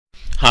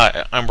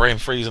Hi, I'm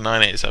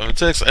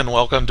BrainFreeze9876, and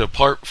welcome to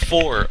part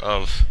 4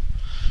 of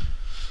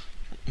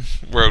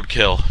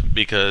Roadkill,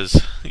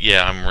 because,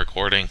 yeah, I'm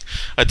recording.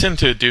 I tend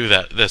to do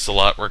this a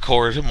lot,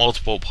 record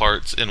multiple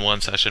parts in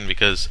one session,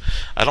 because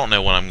I don't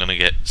know when I'm going to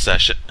get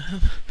session.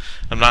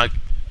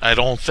 I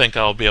don't think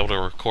I'll be able to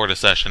record a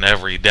session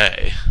every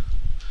day.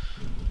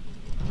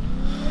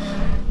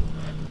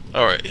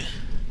 Alright,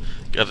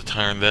 gotta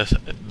turn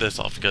this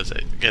off because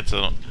it gets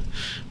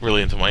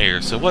really into my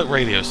ears. So what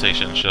radio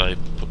station should I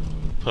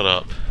put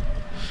up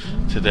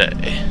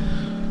today?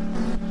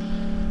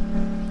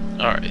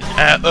 Alright,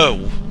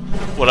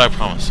 what I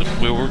promised.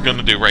 We were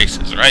gonna do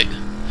races, right?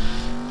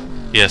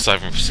 Yes,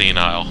 I'm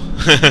senile.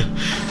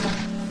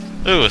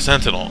 Ooh, a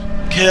sentinel.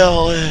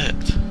 Kill it!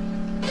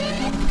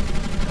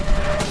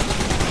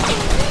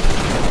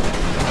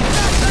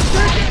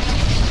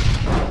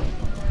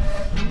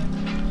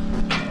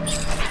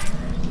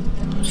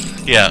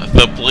 Yeah,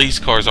 the police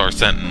cars are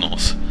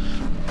sentinels.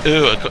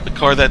 Ooh, a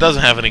car that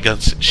doesn't have any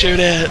guns. Shoot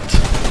it!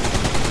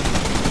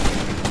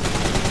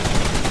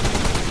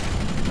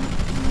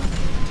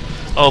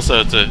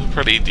 Also,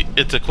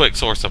 it's a quick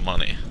source of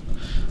money.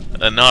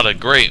 Not a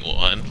great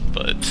one,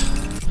 but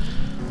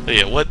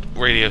yeah, what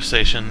radio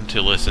station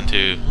to listen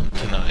to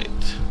tonight?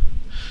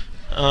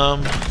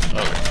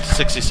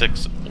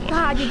 66.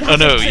 God, you guys oh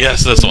no,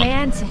 yes, this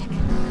romantic. one.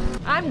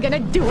 I'm gonna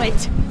do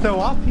it. So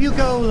off you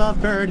go,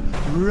 lovebird.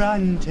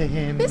 Run to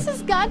him. This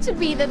has got to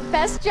be the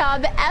best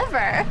job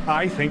ever.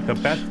 I think the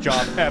best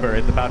job ever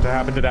is about to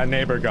happen to that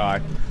neighbor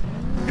guy.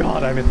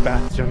 God, I miss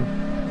Bastion.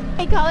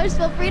 Hey, callers,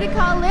 feel free to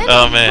call in.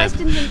 Oh man,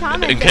 questions and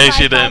comments in case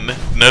you didn't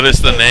notice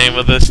the name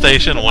of this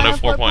station,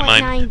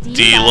 104.9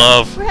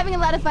 D-Love. We're having a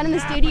lot of fun in the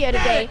studio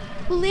today.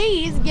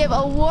 Please give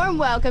a warm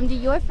welcome to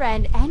your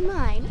friend and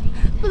mine,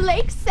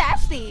 Blake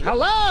Sassy.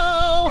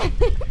 Hello!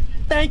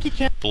 Thank you,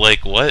 Kim.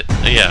 Blake what?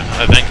 Yeah,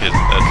 I think that's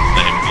his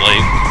name,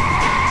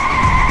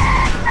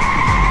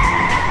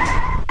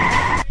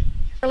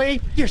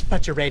 Blake. You're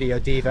such a radio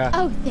diva.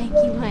 Oh, thank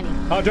you, honey.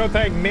 Oh, don't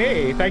thank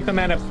me. Thank the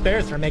man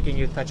upstairs for making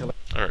you such a...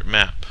 Alright,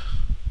 map.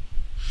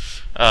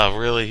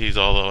 Really? He's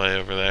all the way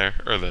over there?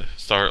 Or the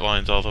start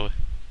line's all the way?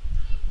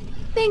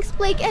 Thanks,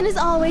 Blake, and as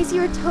always,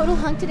 you're a total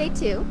hunk today,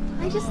 too.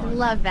 I just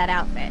love that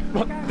outfit.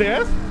 What,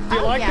 this? Do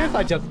you like this?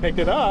 I just picked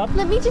it up.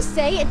 Let me just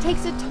say, it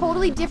takes a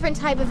totally different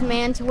type of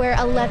man to wear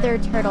a leather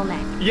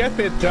turtleneck. Yes,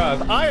 it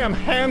does. I am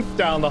hands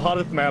down the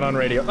hottest man on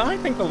radio. I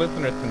think the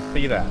listeners can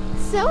see that.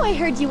 So, I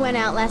heard you went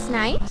out last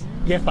night?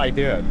 Yes, I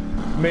did.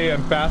 Me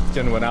and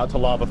Bastion went out to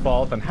Lava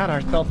Falls and had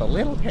ourselves a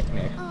little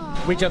picnic.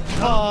 We just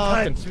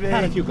talked and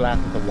had a few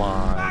glasses of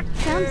wine.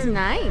 Sounds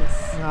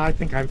nice. I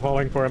think I'm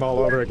falling for him all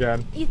over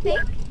again. You think?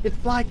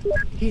 It's like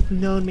he's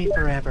known me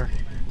forever.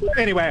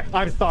 Anyway,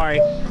 I'm sorry.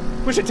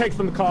 We should take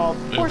some calls.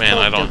 Ooh, man,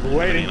 I don't just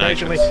waiting have any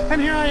patiently. nitrous.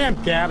 And here I am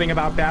gabbing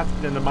about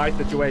Bastion into my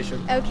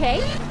situation. Okay.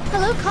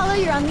 Hello, caller,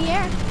 you're on the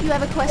air. You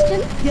have a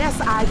question?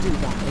 Yes, I do,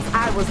 guys.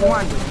 I was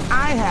wondering.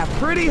 I have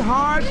pretty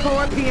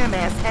hardcore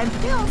PMS, and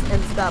pills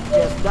and stuff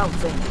just don't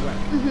seem to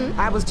work.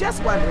 I was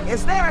just wondering,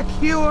 is there a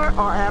cure,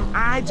 or am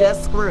I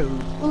just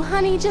screwed? Well,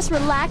 honey, just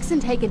relax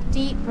and take a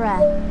deep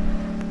breath.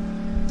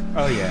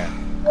 Oh, yeah.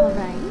 All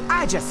right.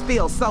 I just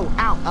feel so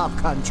out of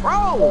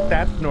control.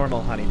 That's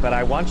normal, honey, but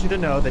I want you to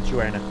know that you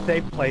are in a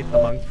safe place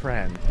among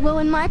friends. Well,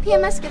 when my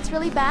PMS gets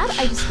really bad,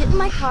 I just get in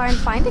my car and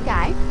find a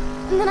guy,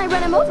 and then I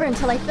run him over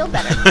until I feel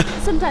better.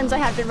 Sometimes I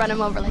have to run him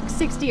over like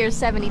 60 or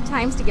 70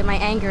 times to get my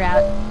anger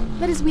out.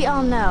 But as we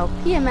all know,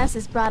 PMS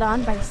is brought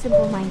on by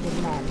simple-minded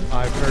men.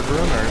 I've heard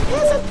rumors.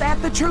 Isn't that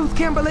the truth,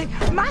 Kimberly?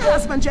 My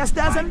husband just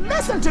doesn't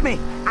listen to me.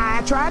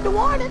 I tried to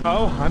warn him.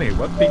 Oh, honey,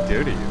 what's he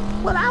do to you?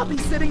 Well, I'll be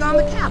sitting on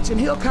the couch, and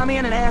he'll come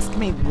in and ask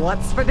me,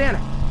 what's for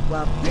dinner?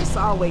 Well, this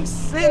always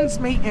sends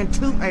me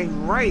into a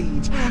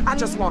rage. I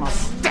just want to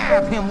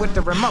stab him with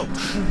the remote.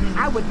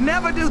 I would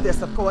never do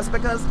this, of course,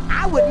 because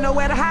I wouldn't know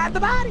where to hide the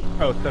body.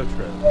 Oh, so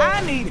true.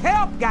 I need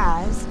help,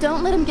 guys.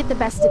 Don't let him get the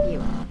best of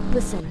you.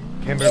 Listen,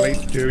 Kimberly,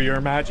 do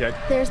your magic.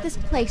 there's this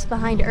place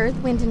behind Earth,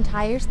 Wind, and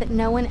Tires that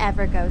no one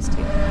ever goes to.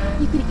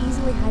 You could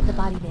easily hide the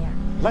body there.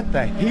 Let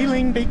the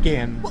healing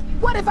begin.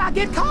 What if I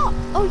get caught?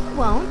 Oh, you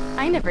won't.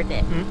 I never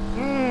did.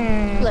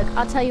 Look,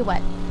 I'll tell you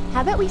what.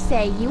 How about we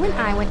say you and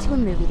I went to a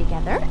movie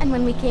together, and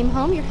when we came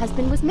home, your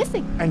husband was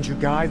missing. And you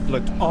guys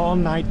looked all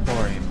night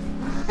for him.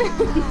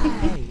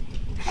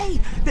 Hey,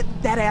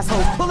 that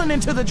asshole's pulling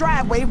into the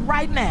driveway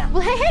right now.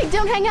 Well, hey,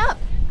 don't hang up.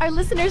 Our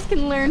listeners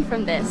can learn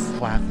from this.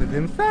 Class is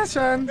in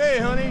session. Hey,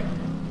 honey.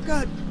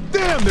 God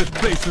damn, this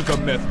place is a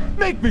mess.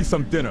 Make me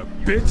some dinner,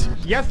 bitch.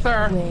 Yes,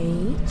 sir.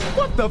 Wait.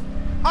 What the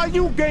are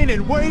you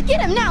gaining weight? Get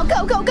him now.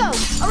 Go, go, go.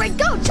 All right,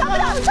 go. Chop it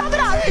off. Chop it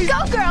off.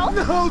 Go, girl.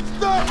 No,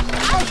 stop.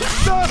 I'm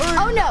sorry.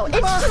 Oh, no.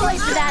 It's too late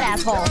for that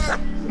asshole.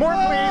 More,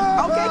 please.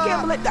 Okay,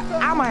 Kimberly,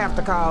 I'm gonna have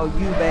to call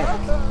you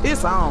back.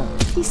 It's on.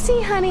 You see,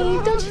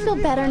 honey, don't you feel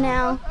better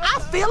now? I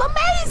feel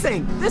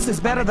amazing. This is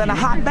better than a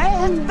hot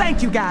bath.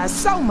 Thank you guys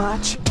so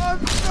much.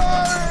 I'm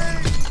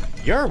sorry.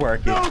 Your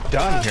work is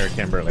done here,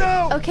 Kimberly.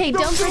 No, Okay,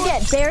 don't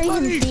forget, bury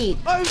him deep.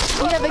 I'm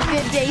You have a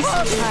good day,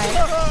 sorry.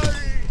 sweetheart.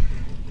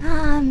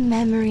 Ah,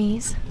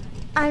 memories.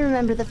 I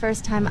remember the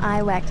first time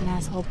I whacked an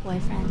asshole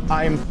boyfriend.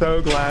 I am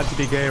so glad to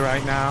be gay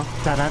right now.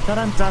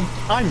 Dun-dun-dun-dun.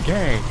 I'm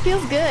gay.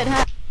 Feels good,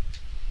 huh?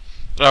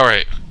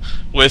 Alright,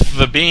 with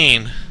the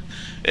bean,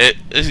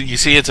 you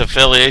see its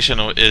affiliation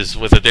is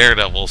with a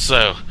Daredevil,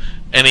 so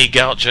any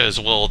gauchos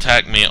will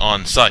attack me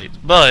on sight.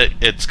 But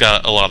it's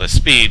got a lot of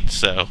speed,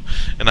 so,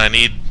 and I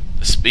need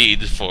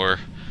speed to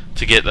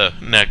get the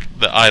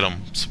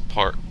items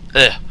part,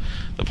 the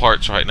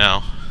parts right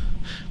now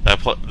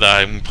that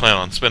I'm planning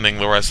on spending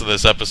the rest of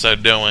this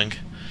episode doing,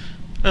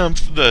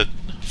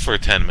 for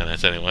 10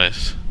 minutes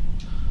anyways.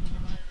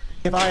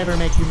 If I ever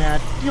make you mad,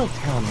 you'll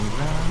tell me,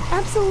 right?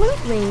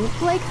 Absolutely.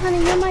 Blake,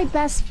 honey, you're my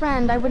best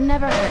friend. I would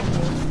never hurt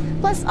you.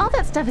 Plus, all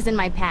that stuff is in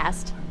my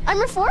past. I'm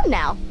reformed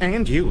now.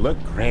 And you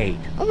look great.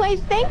 Why,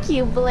 thank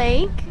you,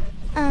 Blake.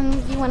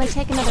 You want to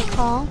take another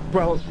call?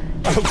 Well,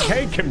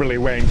 okay, Kimberly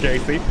Wayne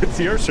Casey. It's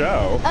your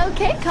show.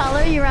 Okay,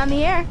 caller, you're on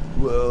the air.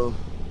 Well,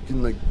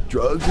 can like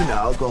drugs and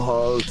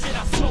alcohol.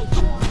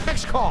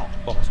 Next call.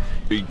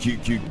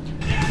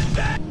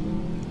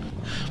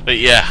 But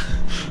yeah,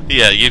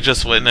 you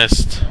just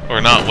witnessed,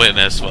 or not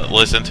witnessed, but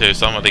listened to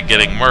somebody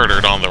getting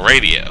murdered on the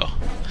radio.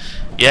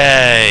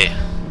 Yay!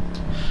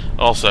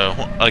 Also,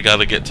 I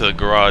gotta get to the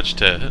garage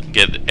to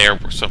get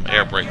some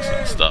air brakes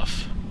and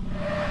stuff.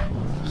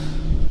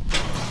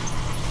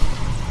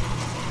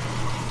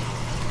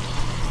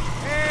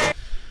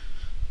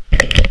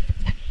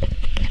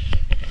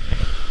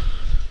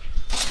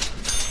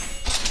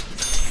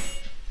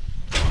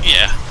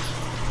 Yeah.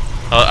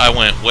 I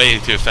went way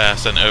too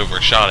fast and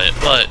overshot it,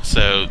 but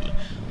so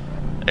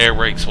air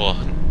brakes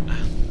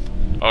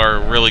are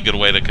a really good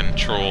way to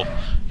control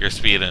your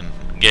speed and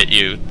get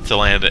you to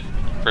land it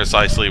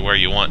precisely where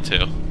you want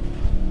to.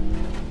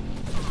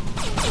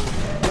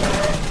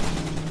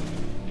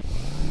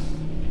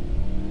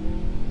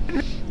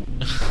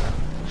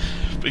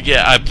 But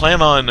yeah, I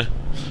plan on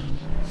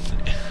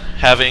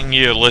having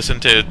you listen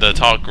to the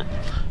talk,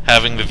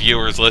 having the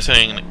viewers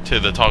listening to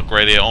the talk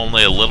radio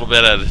only a little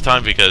bit at a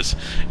time, because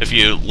if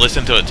you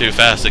listen to it too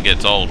fast, it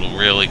gets old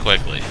really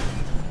quickly.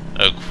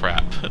 Oh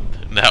crap.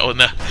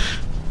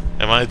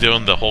 Am I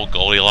doing the whole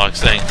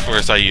Goldilocks thing?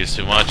 First I used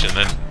too much and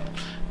then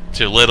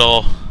too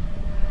little.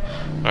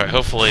 Alright,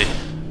 hopefully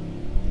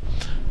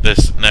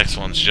this next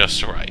one's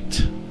just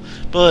right.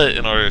 But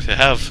in order to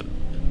have,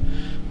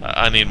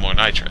 I need more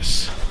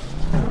nitrous.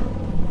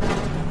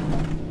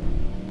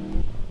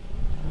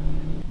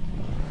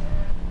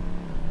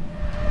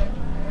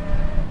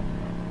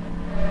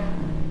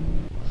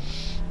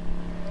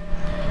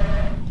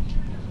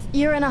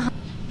 You're in a...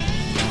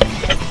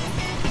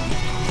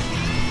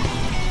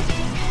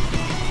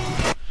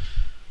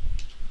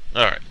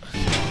 Alright.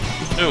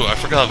 Ooh, I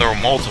forgot there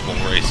were multiple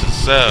races,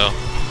 so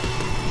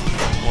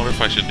I wonder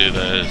if I should do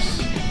those.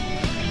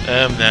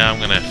 Now I'm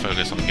gonna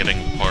focus on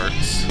getting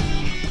parts.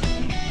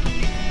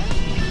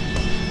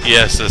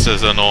 Yes, this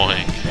is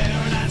annoying,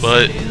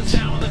 but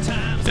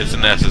it's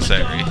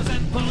necessary.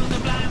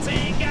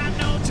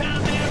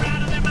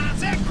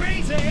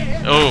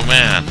 Oh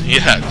man,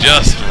 yeah,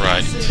 just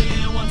right.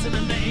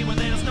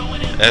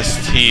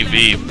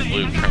 STV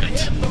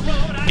blueprint.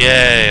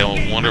 Yay, I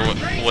wonder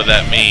what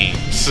that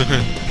means.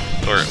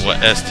 Or what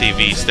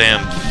STV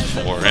stands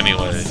for,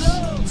 anyways.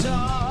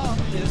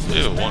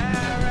 Ooh,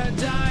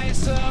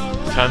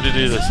 time to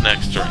do this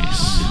next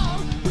race.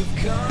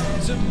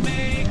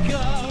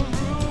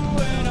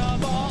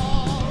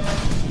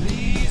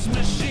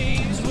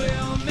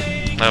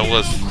 I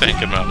was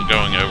thinking about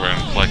going over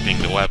and collecting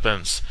the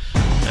weapons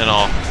and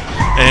all,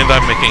 and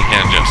I'm making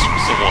hand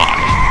gestures, so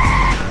why?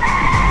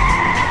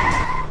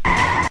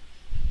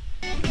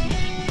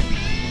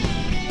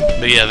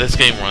 But yeah, this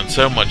game runs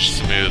so much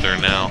smoother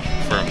now.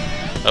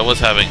 I was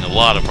having a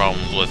lot of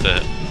problems with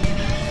it.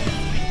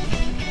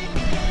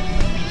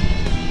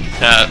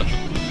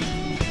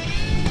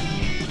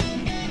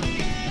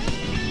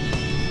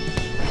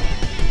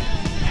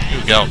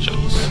 Ooh,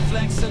 gauchos.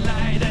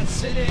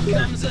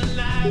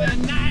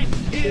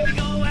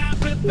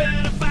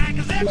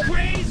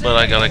 But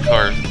I got a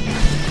car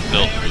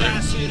built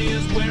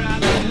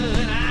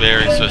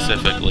very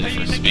specifically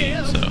for speed,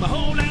 so.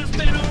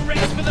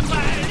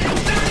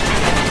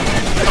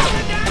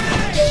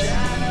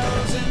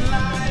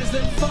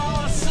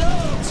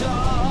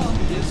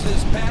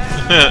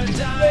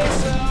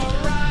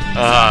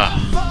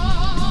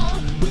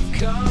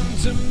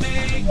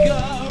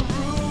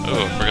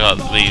 Oh, I forgot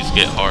these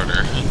get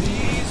harder.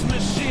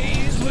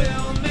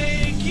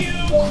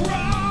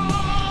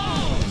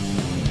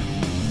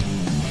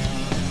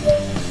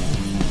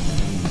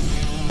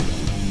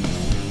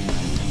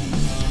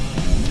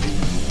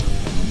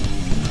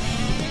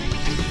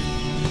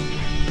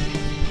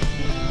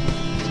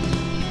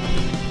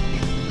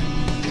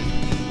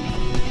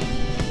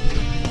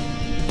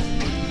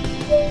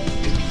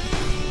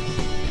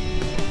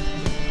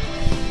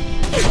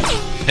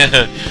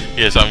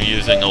 Yes, I'm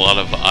using a lot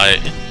of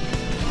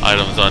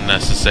items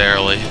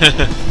unnecessarily.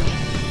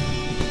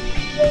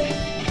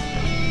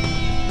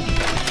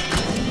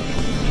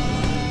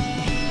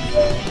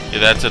 Yeah,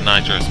 that's a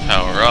nitrous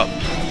power up.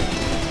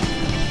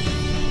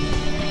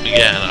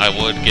 again, I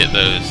would get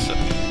those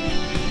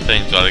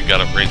things, but I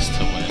got a race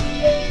to win.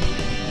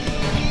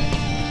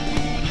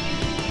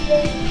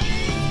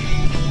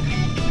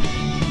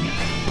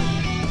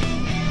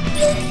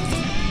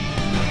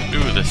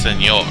 Ooh, the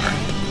Senor.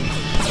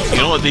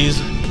 You know what, these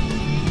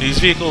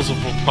vehicles will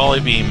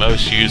probably be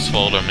most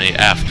useful to me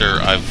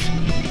after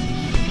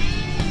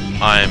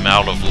I'm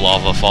out of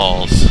Lava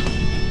Falls.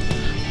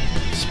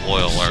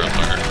 Spoiler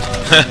alert.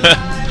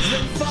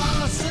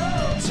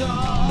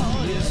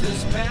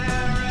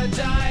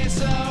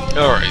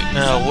 Alright,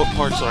 now what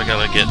parts do I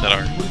gotta get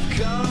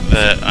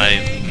that I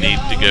need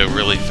to go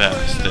really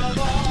fast in?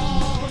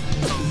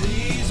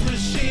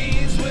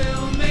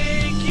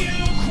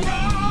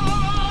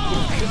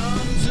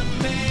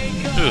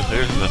 Ooh,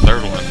 there's the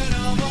third one.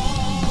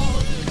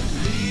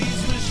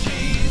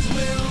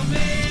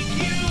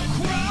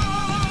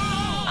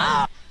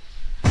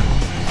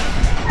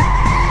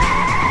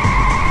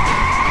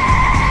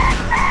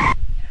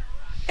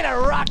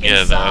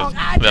 Yeah,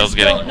 that was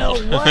getting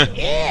old. What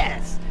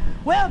is?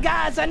 Well,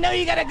 guys, I know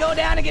you gotta go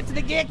down and get to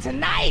the gig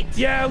tonight.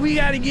 Yeah, we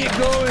gotta get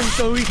going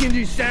so we can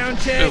do sound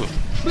check. Ooh.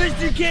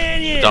 Blister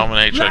Canyon,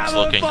 Dominatrix Lava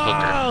looking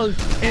Falls,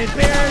 and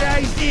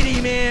Paradise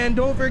City, man.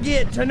 Don't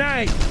forget,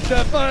 tonight,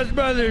 the Fuzz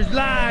Brothers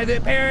live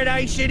at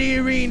Paradise City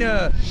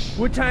Arena.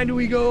 What time do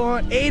we go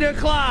on? 8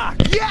 o'clock.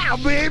 Yeah,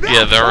 baby!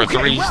 Yeah, there are okay,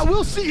 three. Well,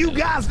 we'll see you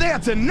guys there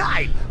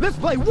tonight. Let's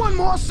play one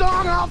more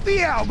song off the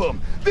album.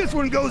 This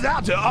one goes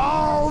out to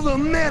all the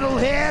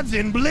metalheads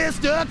in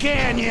Blister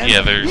Canyon.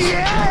 Yeah, there's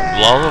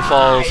Lava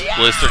Falls,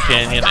 Blister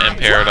Canyon, and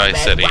Paradise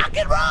City. Rock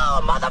and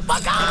roll,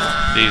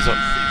 motherfucker! These are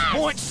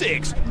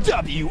 0.6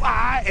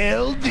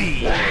 WILD.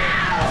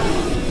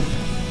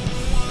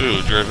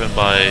 ooh, driven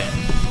by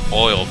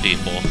oil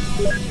people.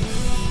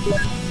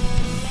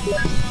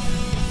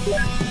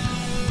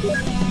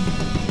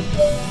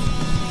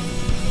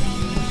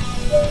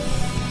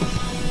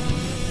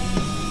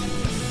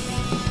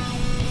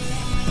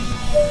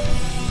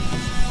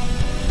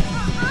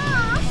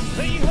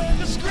 They heard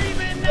the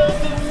screaming of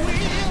the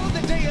wheel,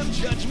 the day of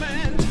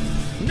judgment.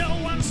 No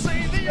one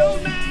save the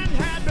old man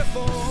had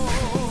before.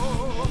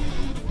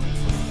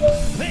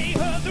 They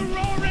heard the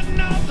roaring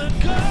of the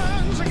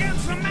guns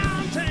against the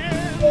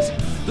mountains.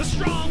 The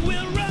strong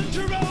will run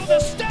to roll the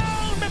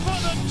stone before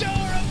the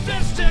door of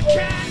Blister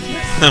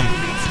Canyon.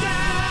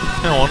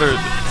 I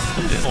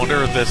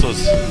wonder if this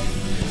was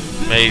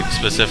made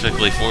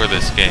specifically for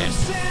this game.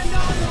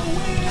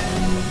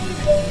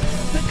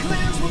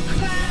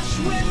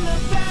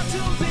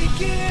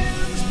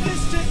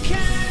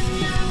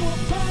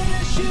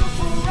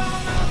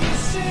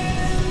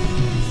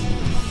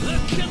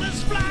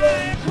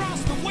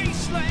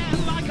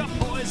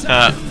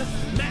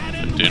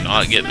 Do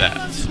not get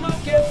that.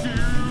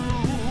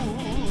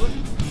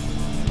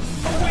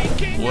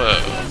 Whoa.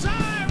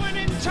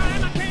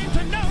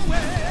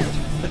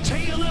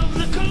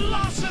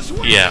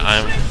 Yeah,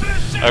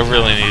 I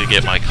really need to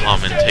get my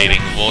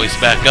commentating voice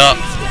back up.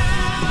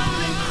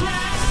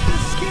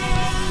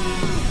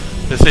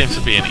 This seems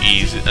to be an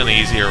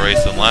easier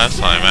race than last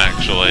time,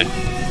 actually.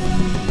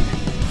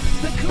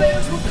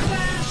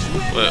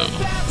 Whoa.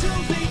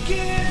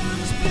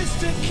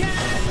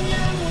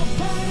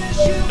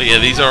 But yeah,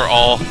 these are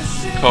all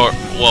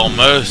well,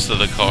 most of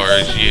the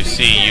cars you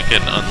see you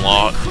can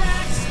unlock.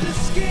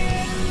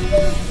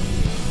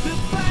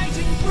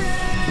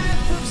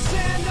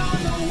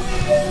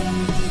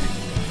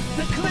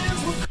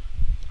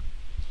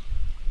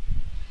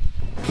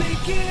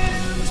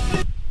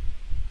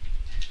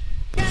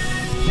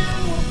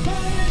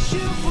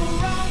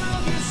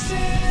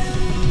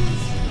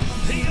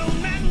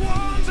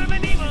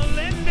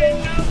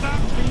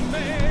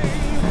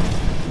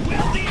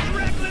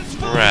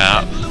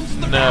 Crap.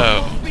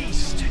 No.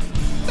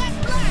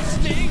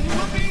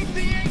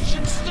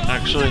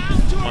 Actually,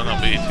 might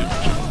not be too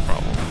much of a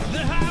problem.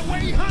 The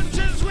highway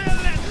hunters will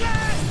at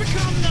last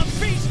become the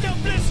feast of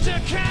Blister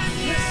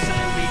Canyon. The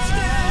sun beats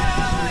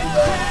down and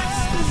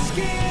cracks the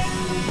skin.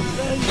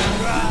 The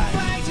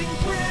fighting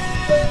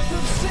breath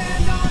of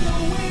sand on the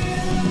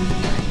wind.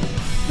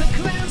 The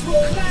clans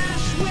will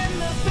clash when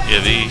the battle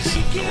Yeah, these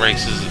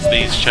races,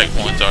 these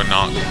checkpoints are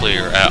not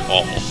clear at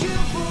all.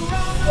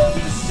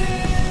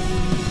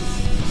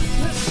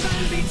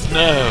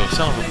 No,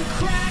 son of a...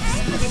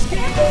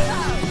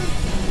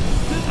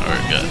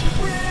 Alright, good.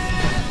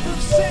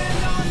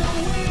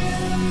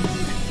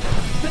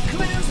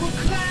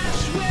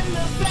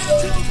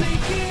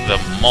 The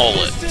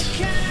mullet.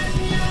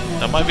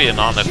 That might be a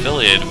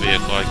non-affiliated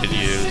vehicle I could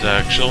use,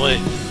 actually.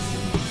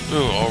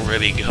 Ooh,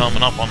 already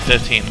coming up on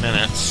 15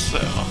 minutes, so...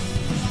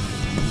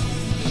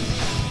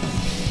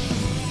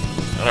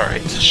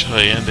 Alright, shall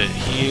I end it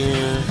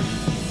here?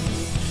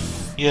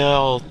 Yeah,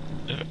 I'll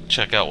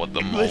check out what the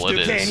mullet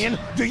is. Canyon,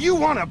 do you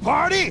want to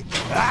party?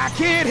 I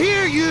can't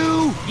hear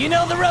you! You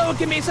know the road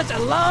can be such a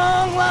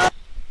long, long...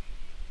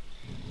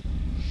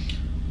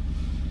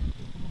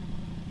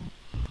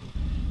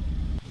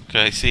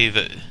 Okay, I see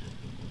that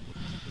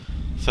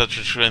such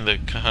between the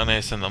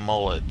cajones and the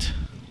mullet.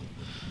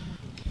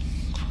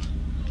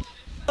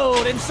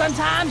 And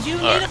sometimes you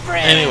need a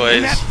friend. Anyways.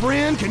 And that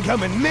friend can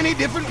come in many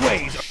different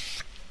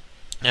ways.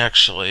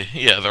 Actually,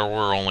 yeah, there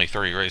were only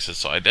 3 races,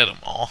 so I did them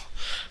all.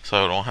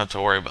 So I don't have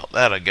to worry about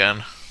that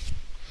again.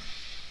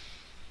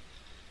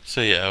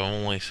 So yeah,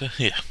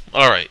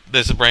 Alright,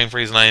 this is Brain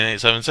Freeze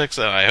 9876,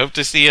 and I hope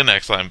to see you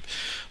next time.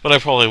 But I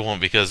probably won't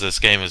because this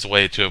game is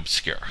way too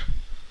obscure.